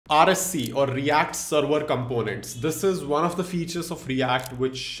RSC or React Server Components. This is one of the features of React,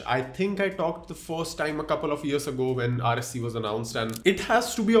 which I think I talked the first time a couple of years ago when RSC was announced, and it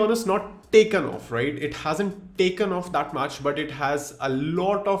has, to be honest, not taken off, right? It hasn't taken off that much, but it has a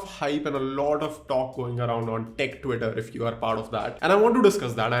lot of hype and a lot of talk going around on tech Twitter if you are part of that. And I want to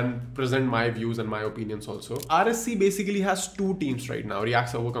discuss that and present my views and my opinions also. RSC basically has two teams right now.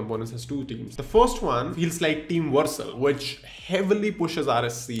 React Server Components has two teams. The first one feels like Team Vercel, which heavily pushes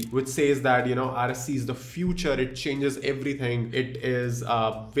RSC, which says that, you know, RSC is the future. It changes everything. It is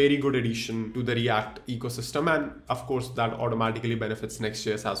a very good addition to the React ecosystem. And of course, that automatically benefits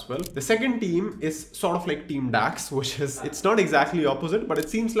Next.js as well. The second team is sort of like Team DAX, which is, it's not exactly opposite, but it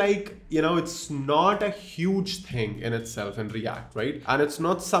seems like, you know, it's not a huge thing in itself in React, right? And it's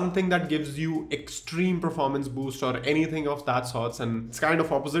not something that gives you extreme performance boost or anything of that sorts. And it's kind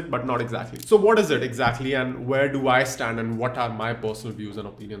of opposite, but not exactly. So what is it exactly? And where do I stand? And what are my personal views and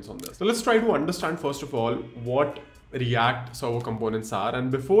opinions on this? So let's try to understand, first of all, what React Server Components are. And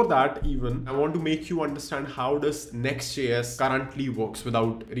before that, even, I want to make you understand how does Next.js currently works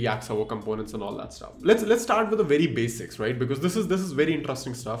without React Server Components and all that stuff. Let's start with the very basics, right? Because this is very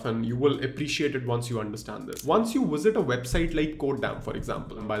interesting stuff and you will appreciate it once you understand this. Once you visit a website like codedamn, for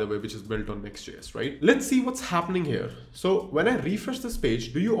example, and by the way, which is built on Next.js, right? Let's see what's happening here. So when I refresh this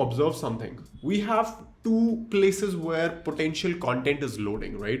page, do you observe something? We have two places where potential content is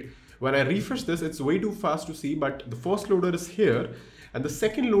loading, right? When I refresh this, it's way too fast to see, but the first loader is here and the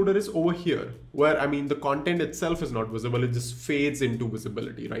second loader is over here, where, I mean, the content itself is not visible. It just fades into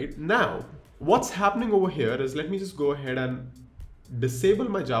visibility, right? Now, what's happening over here is, let me just go ahead and disable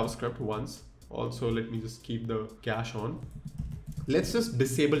my JavaScript once. Also, let me just keep the cache on. Let's just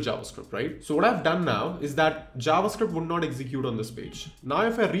disable JavaScript, right? So what I've done now is that JavaScript would not execute on this page. Now,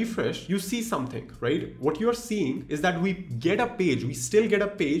 if I refresh, you see something, right? What you're seeing is that we get a page, we still get a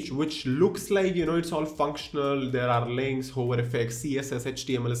page which looks like, you know, it's all functional. There are links, hover effects, CSS,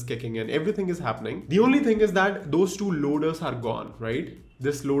 HTML is kicking in, everything is happening. The only thing is that those two loaders are gone, right?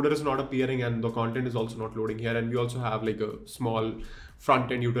 This loader is not appearing and the content is also not loading here. And we also have like a small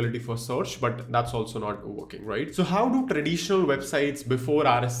front-end utility for search, but that's also not working, right? So how do traditional websites before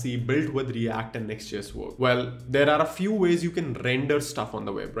RSC built with React and Next.js work? Well, there are a few ways you can render stuff on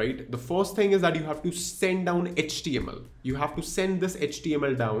the web, right? The first thing is that you have to send down HTML. You have to send this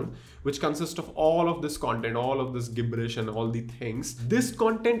HTML down, which consists of all of this content, all of this gibberish and all the things. This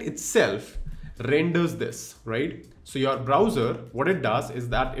content itself renders this, right? So your browser, what it does is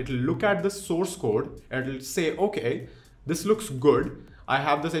that it'll look at the source code and it'll say, okay, this looks good. I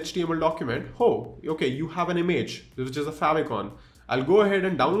have this HTML document. Oh, okay, you have an image, which is a favicon. I'll go ahead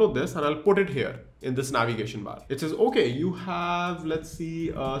and download this and I'll put it here in this navigation bar. It says, okay, you have, let's see,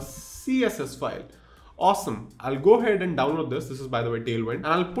 a CSS file. Awesome. I'll go ahead and download this. This is, by the way, Tailwind, and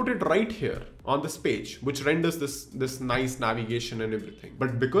I'll put it right here on this page, which renders this nice navigation and everything.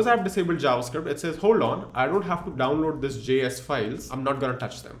 But because I've disabled JavaScript, it says, hold on, I don't have to download this JS files. I'm not going to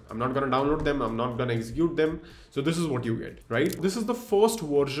touch them. I'm not going to download them. I'm not going to execute them. So this is what you get, right? This is the first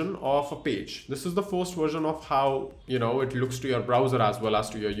version of a page. This is the first version of how, you know, it looks to your browser as well as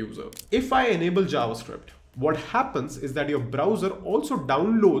to your user. If I enable JavaScript, what happens is that your browser also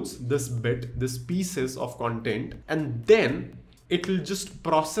downloads these pieces of content, and then it will just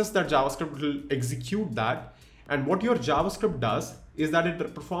process that JavaScript, will execute that. And what your JavaScript does is that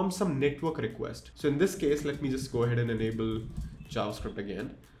it performs some network request. So in this case, let me just go ahead and enable JavaScript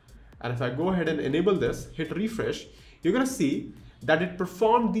again. And if I go ahead and enable this, hit refresh, you're going to see that it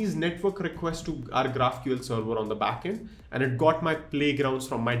performed these network requests to our GraphQL server on the backend, and it got my playgrounds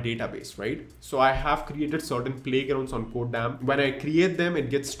from my database, right? So I have created certain playgrounds on codedamn. When I create them,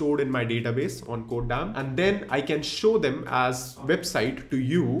 it gets stored in my database on codedamn, and then I can show them as website to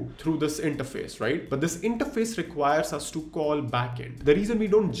you through this interface, right? But this interface requires us to call backend. The reason we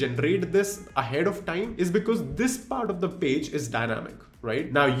don't generate this ahead of time is because this part of the page is dynamic.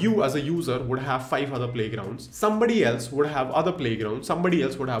 Right? Now you as a user would have 5 other playgrounds. Somebody else would have other playgrounds. Somebody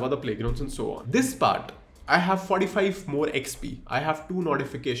else would have other playgrounds, and so on. This part, I have 45 more XP. I have 2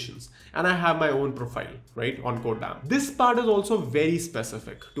 notifications and I have my own profile, right? On codedamn. This part is also very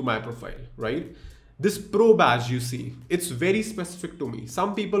specific to my profile, right? This pro badge you see, it's very specific to me.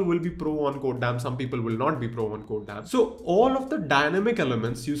 Some people will be pro on codedamn. Some people will not be pro on codedamn. So all of the dynamic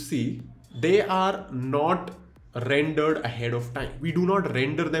elements you see, they are not rendered ahead of time. We do not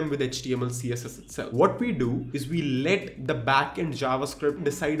render them with HTML, CSS itself. What we do is we let the backend JavaScript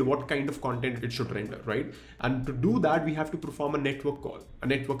decide what kind of content it should render, right? And to do that, we have to perform a network call, a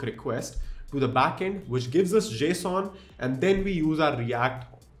network request to the backend, which gives us JSON, and then we use our React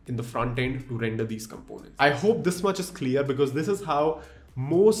in the front end to render these components. I hope this much is clear, because this is how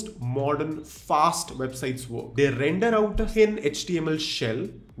most modern fast websites work. They render out a thin HTML shell,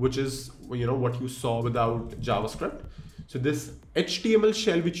 which is, you know, what you saw without JavaScript. So this HTML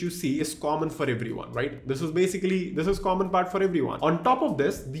shell which you see is common for everyone, right? This is common part for everyone. On top of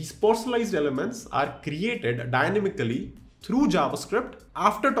this, these personalized elements are created dynamically through JavaScript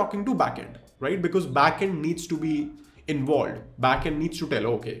after talking to backend, right? Because backend needs to be involved. Backend needs to tell,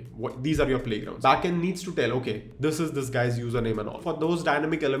 okay, these are your playgrounds. Backend needs to tell, okay, this is this guy's username and all. For those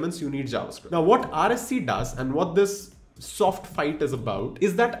dynamic elements, you need JavaScript. Now, what RSC does and what this soft fight is about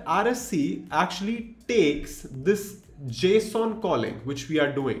is that RSC actually takes this JSON calling, which we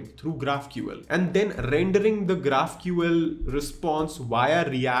are doing through GraphQL, and then rendering the GraphQL response via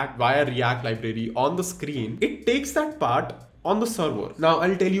React library on the screen. It takes that part on the server. Now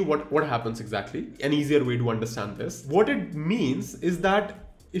I'll tell you what happens exactly. An easier way to understand this. What it means is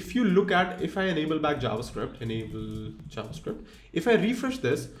that if you look at, if I enable back JavaScript, if I refresh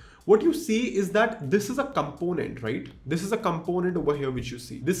this, what you see is that this is a component, right? This is a component over here, which you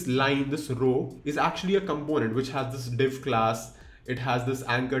see. This line, this row is actually a component which has this div class. It has this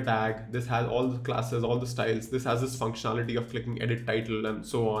anchor tag. This has all the classes, all the styles. This has this functionality of clicking edit title and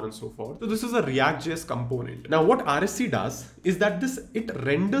so on and so forth. So this is a React.js component. Now what RSC does is that it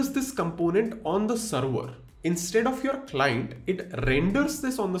renders this component on the server. Instead of your client, it renders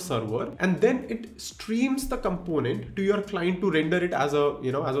this on the server and then it streams the component to your client to render it as a,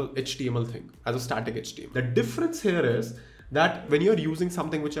 you know, as a HTML thing, as a static HTML. The difference here is that when you're using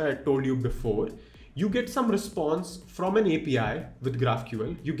something which I told you before, you get some response from an API with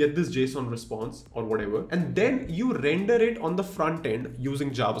GraphQL. You get this JSON response or whatever, and then you render it on the front end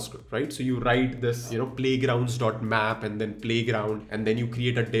using JavaScript, right? So you write this, you know, playgrounds.map and then playground, and then you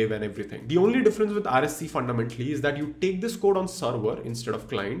create a div and everything. The only difference with RSC fundamentally is that you take this code on server instead of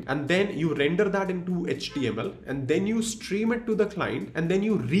client, and then you render that into HTML, and then you stream it to the client, and then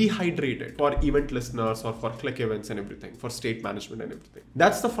you rehydrate it for event listeners or for click events and everything, for state management and everything.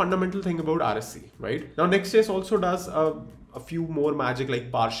 That's the fundamental thing about RSC. Right now, Next.js also does a few more magic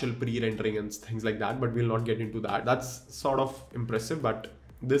like partial pre-rendering and things like that, but we'll not get into that. That's sort of impressive, but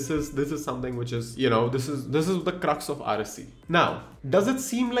this is something which is, you know, this is the crux of RSC. Now, does it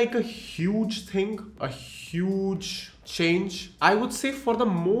seem like a huge thing, a huge change? I would say for the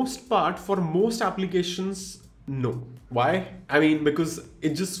most part, for most applications, no. Why? I mean, because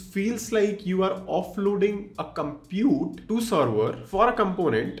it just feels like you are offloading a compute to server for a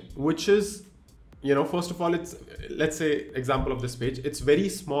component which is, you know, first of all, it's, let's say, example of this page, it's very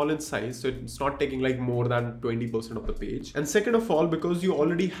small in size, so it's not taking like more than 20% of the page. And second of all, because you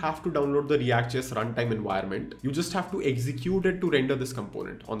already have to download the React.js runtime environment, you just have to execute it to render this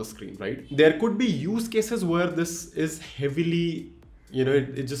component on the screen, right? There could be use cases where this is heavily, you know,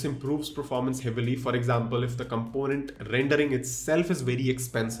 it just improves performance heavily. For example, if the component rendering itself is very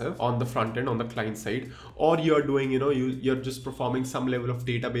expensive on the front end, on the client side, or you're doing, you know, you're just performing some level of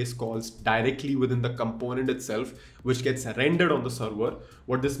database calls directly within the component itself, which gets rendered on the server.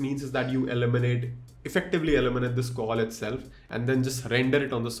 What this means is that you effectively eliminate this call itself and then just render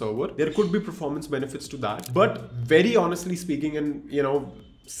it on the server. There could be performance benefits to that. But very honestly speaking, and, you know,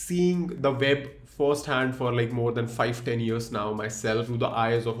 seeing the web firsthand for like more than 5-10 years now myself through the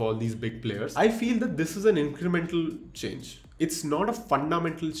eyes of all these big players, I feel that this is an incremental change. It's not a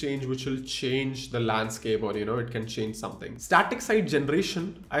fundamental change which will change the landscape, or, you know, it can change something. Static site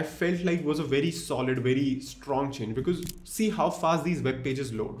generation, I felt like was a very solid, very strong change, because see how fast these web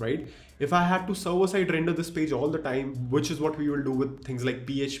pages load, right? If I had to server-side render this page all the time, which is what we will do with things like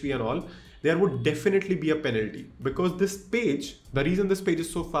PHP and all, there would definitely be a penalty, because this page, the reason this page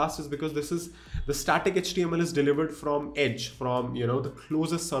is so fast is because this is the static HTML is delivered from edge, from, you know, the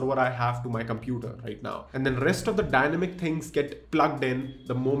closest server I have to my computer right now. And then rest of the dynamic things get plugged in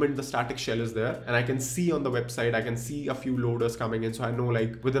the moment the static shell is there. And I can see on the website, I can see a few loaders coming in. So I know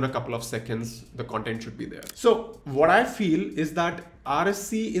like within a couple of seconds, the content should be there. So what I feel is that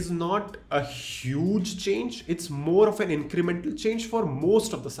RSC is not a huge change. It's more of an incremental change for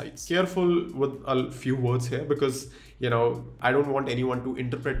most of the sites. Careful with a few words here, because, you know, I don't want anyone to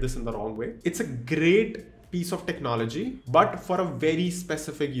interpret this in the wrong way. It's a great piece of technology, but for a very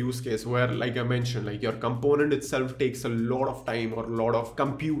specific use case where, like I mentioned, like your component itself takes a lot of time or a lot of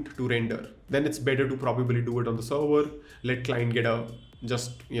compute to render, then it's better to probably do it on the server, let client get a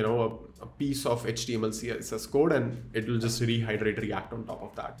piece of HTML CSS code, and it will just rehydrate React on top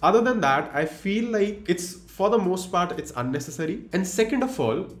of that. Other than that, I feel like it's, for the most part, it's unnecessary. And second of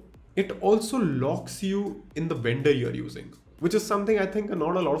all, it also locks you in the vendor you're using, which is something I think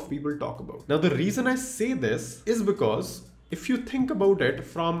not a lot of people talk about. Now, the reason I say this is because if you think about it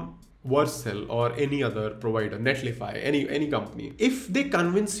from Vercel or any other provider, Netlify, any company, if they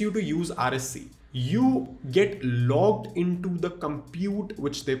convince you to use RSC, you get logged into the compute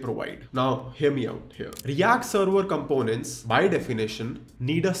which they provide. Now, hear me out here. React server components, by definition,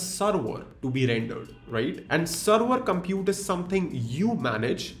 need a server to be rendered, right? And server compute is something you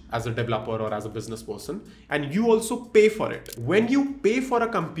manage as a developer or as a business person, and you also pay for it. When you pay for a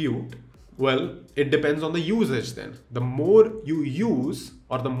compute, well, it depends on the usage then. The more you use,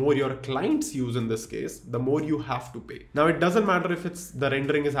 or the more your clients use in this case, the more you have to pay. Now, it doesn't matter if it's the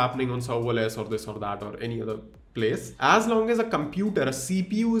rendering is happening on serverless or this or that or any other place. As long as a computer, a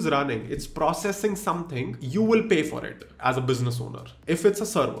CPU is running, it's processing something, you will pay for it as a business owner. If it's a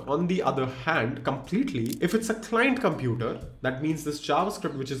server. On the other hand, completely, if it's a client computer, that means this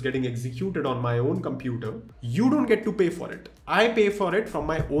JavaScript which is getting executed on my own computer, you don't get to pay for it. I pay for it from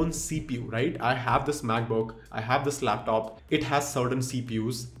my own CPU, right? I have this MacBook, I have this laptop, it has certain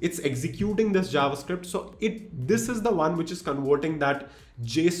CPUs, it's executing this JavaScript. So this is the one which is converting that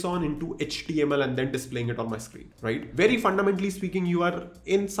JSON into HTML and then displaying it on my screen, right? Very fundamentally speaking, you are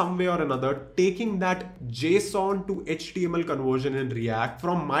in some way or another taking that JSON to HTML conversion in React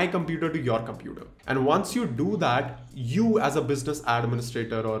from my computer to your computer. And once you do that, you as a business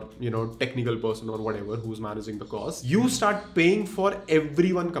administrator or, technical person or whatever who's managing the cost, you start paying for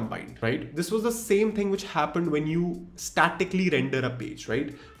everyone combined, right? This was the same thing which happened when you statically render a page,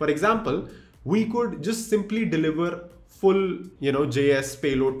 right? For example, we could just simply deliver full JS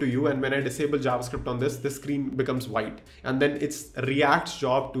payload to you, and when I disable JavaScript on this, the screen becomes white, and then it's React's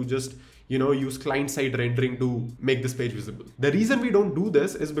job to just use client-side rendering to make this page visible. The reason we don't do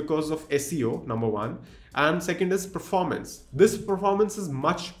this is because of SEO, number one, and second is performance. This performance is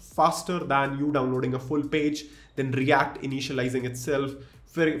much faster than you downloading a full page, then React initializing itself,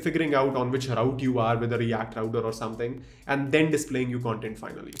 figuring out on which route you are with a React router or something, and then displaying you content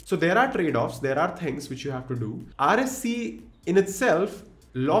finally. So there are trade-offs, there are things which you have to do. RSC in itself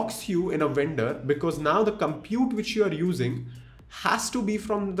locks you in a vendor because now the compute which you are using has to be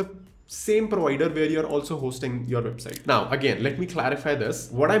from the same provider where you're also hosting your website. Now, again, let me clarify this.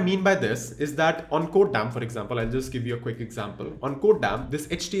 What I mean by this is that on codedamn, for example, I'll just give you a quick example. On codedamn, this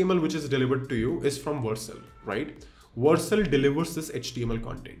HTML which is delivered to you is from Vercel, right? Vercel delivers this HTML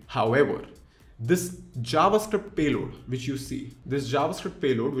content. However, this JavaScript payload, which you see, this JavaScript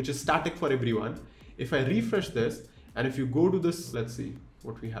payload, which is static for everyone, if I refresh this, and if you go to this, let's see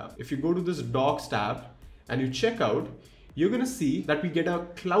what we have. If you go to this docs tab and you check out, you're going to see that we get a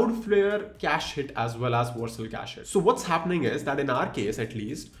Cloudflare cache hit as well as Vercel cache hit. So what's happening is that in our case, at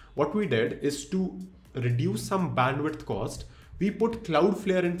least, what we did is to reduce some bandwidth cost. We put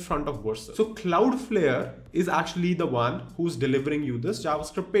Cloudflare in front of Vercel. So Cloudflare is actually the one who's delivering you this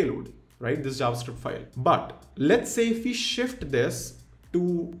JavaScript payload, right? This JavaScript file. But let's say if we shift this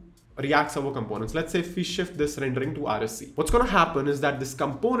to React server components, let's say if we shift this rendering to RSC, what's going to happen is that this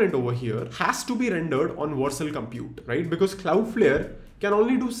component over here has to be rendered on Vercel compute, right? Because Cloudflare can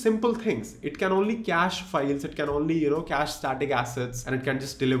only do simple things. It can only cache files, it can only, cache static assets, and it can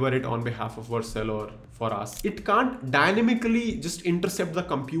just deliver it on behalf of Vercel or for us. It can't dynamically just intercept the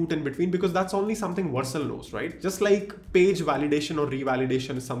compute in between because that's only something Vercel knows, right? Just like page validation or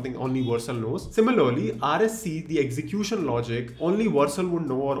revalidation is something only Vercel knows. Similarly, RSC, the execution logic, only Vercel would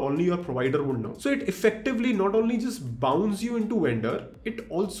know or only your provider would know. So it effectively not only just bounds you into vendor, it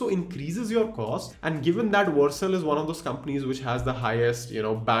also increases your cost. And given that Vercel is one of those companies which has the highest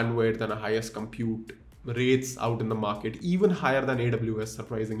bandwidth and a highest compute rates out in the market, even higher than AWS,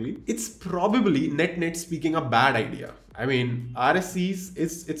 surprisingly, it's probably net speaking a bad idea. I mean, RSCs,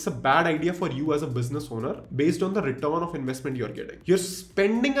 it's a bad idea for you as a business owner based on the return of investment you're getting. You're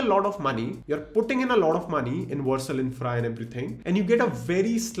spending a lot of money, you're putting in a lot of money in Vercel infra and everything, and you get a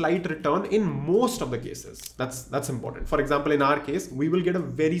very slight return in most of the cases. That's important. For example, in our case, we will get a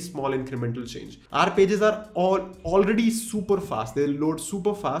very small incremental change. Our pages are already super fast. They load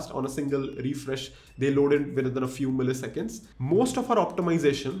super fast on a single refresh. They load it within a few milliseconds. Most of our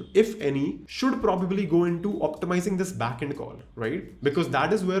optimization, if any, should probably go into optimizing this backend call, right? Because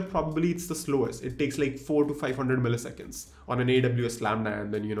that is where probably it's the slowest. It takes like 400 to 500 milliseconds on an AWS Lambda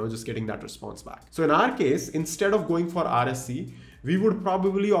and then, just getting that response back. So in our case, instead of going for RSC, we would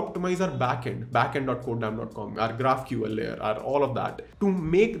probably optimize our backend.codedamn.com, our GraphQL layer, all of that to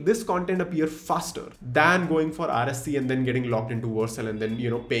make this content appear faster than going for RSC and then getting locked into Vercel and then,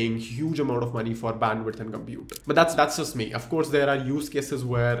 paying huge amount of money for bandwidth and compute. But that's just me. Of course, there are use cases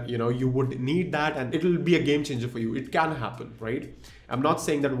where, you would need that and it'll be a game changer for you. It can happen, right? I'm not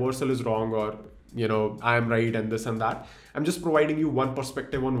saying that Vercel is wrong or I am right and this and that. I'm just providing you one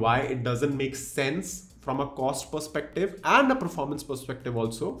perspective on why it doesn't make sense from a cost perspective and a performance perspective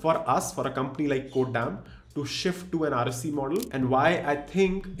also for us, for a company like codedamn, to shift to an RSC model. And why I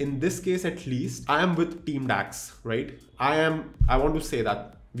think in this case, at least, I am with Team DAX, right? I want to say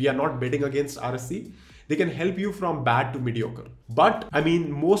that we are not bidding against RSC. They can help you from bad to mediocre. But I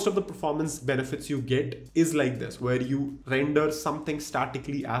mean, most of the performance benefits you get is like this, where you render something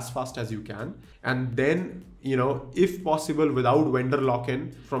statically as fast as you can. And then, you know, if possible, without vendor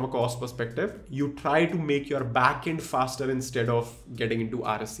lock-in from a cost perspective, you try to make your backend faster instead of getting into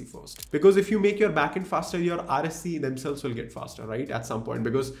RSC first. Because if you make your backend faster, your RSC themselves will get faster, right? At some point,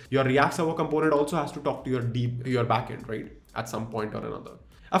 because your React server component also has to talk to your backend, right? At some point or another.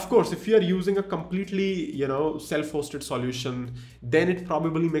 Of course, if you're using a completely, you know, self-hosted solution, then it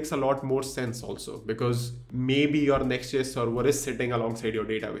probably makes a lot more sense also, because maybe your Next.js server is sitting alongside your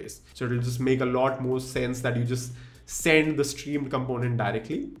database. So it'll just make a lot more sense that you just send the streamed component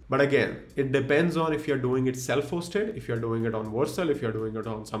directly. But again, it depends on if you're doing it self-hosted, if you're doing it on Vercel, if you're doing it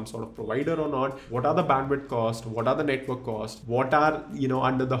on some sort of provider or not. What are the bandwidth costs? What are the network costs? What are, you know,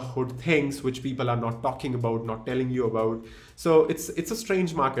 under the hood things which people are not talking about, not telling you about? So it's a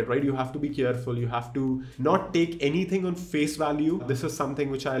strange market, right? You have to be careful. You have to not take anything on face value. This is something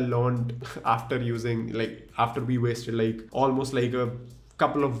which I learned after we wasted like almost like a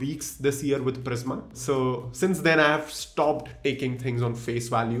couple of weeks this year with Prisma. So since then I have stopped taking things on face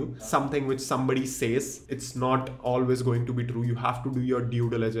value. Something which somebody says, it's not always going to be true. You have to do your due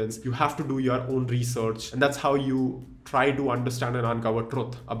diligence. You have to do your own research. And that's how you try to understand and uncover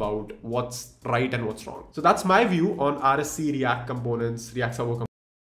truth about what's right and what's wrong. So that's my view on RSC, React components, React server components.